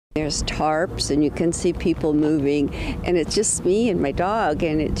There's tarps and you can see people moving, and it's just me and my dog,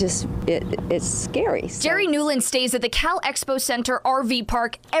 and it's scary. Jerry Newland stays at the Cal Expo Center RV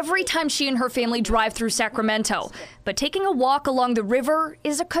park every time she and her family drive through Sacramento. But taking a walk along the river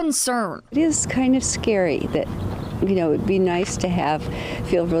is a concern. It is kind of scary that, you know, it'd be nice to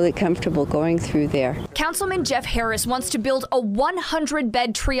feel really comfortable going through there. Councilman Jeff Harris wants to build a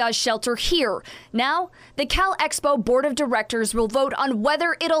 100-bed triage shelter here. Now, the Cal Expo Board of Directors will vote on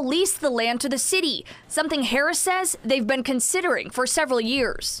whether it'll lease the land to the city, something Harris says they've been considering for several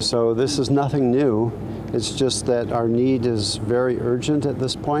years. So this is nothing new. It's just that our need is very urgent at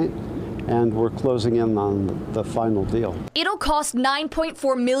this point, and we're closing in on the final deal. It'll cost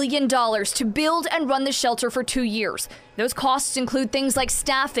 $9.4 million to build and run the shelter for 2 years. Those costs include things like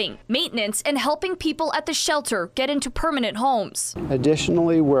staffing, maintenance, and helping people at the shelter get into permanent homes.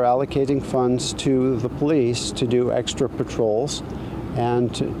 Additionally, we're allocating funds to the police to do extra patrols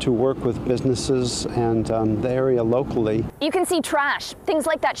and to work with businesses and the area locally. You can see trash. Things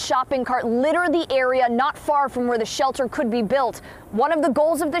like that shopping cart litter the area not far from where the shelter could be built. One of the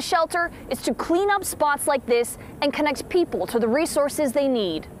goals of the shelter is to clean up spots like this and connect people to the resources they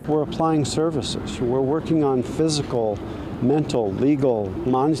need. We're applying services. We're working on physical, mental, legal,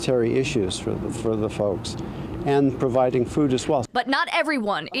 monetary issues for the folks, and providing food as well. But not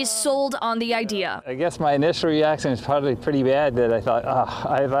everyone is sold on the idea. I guess my initial reaction is probably pretty bad, that I thought,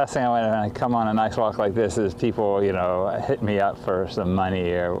 last thing I want to come on a nice walk like this is people, you know, hit me up for some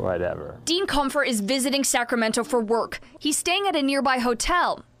money or whatever. Dean Comfort is visiting Sacramento for work. He's staying at a nearby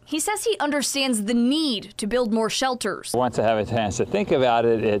hotel. He says he understands the need to build more shelters. Once I have a chance to think about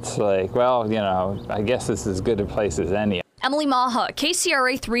it, it's like, well, you know, I guess this is as good a place as any. Emily Maha,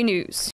 KCRA 3 News.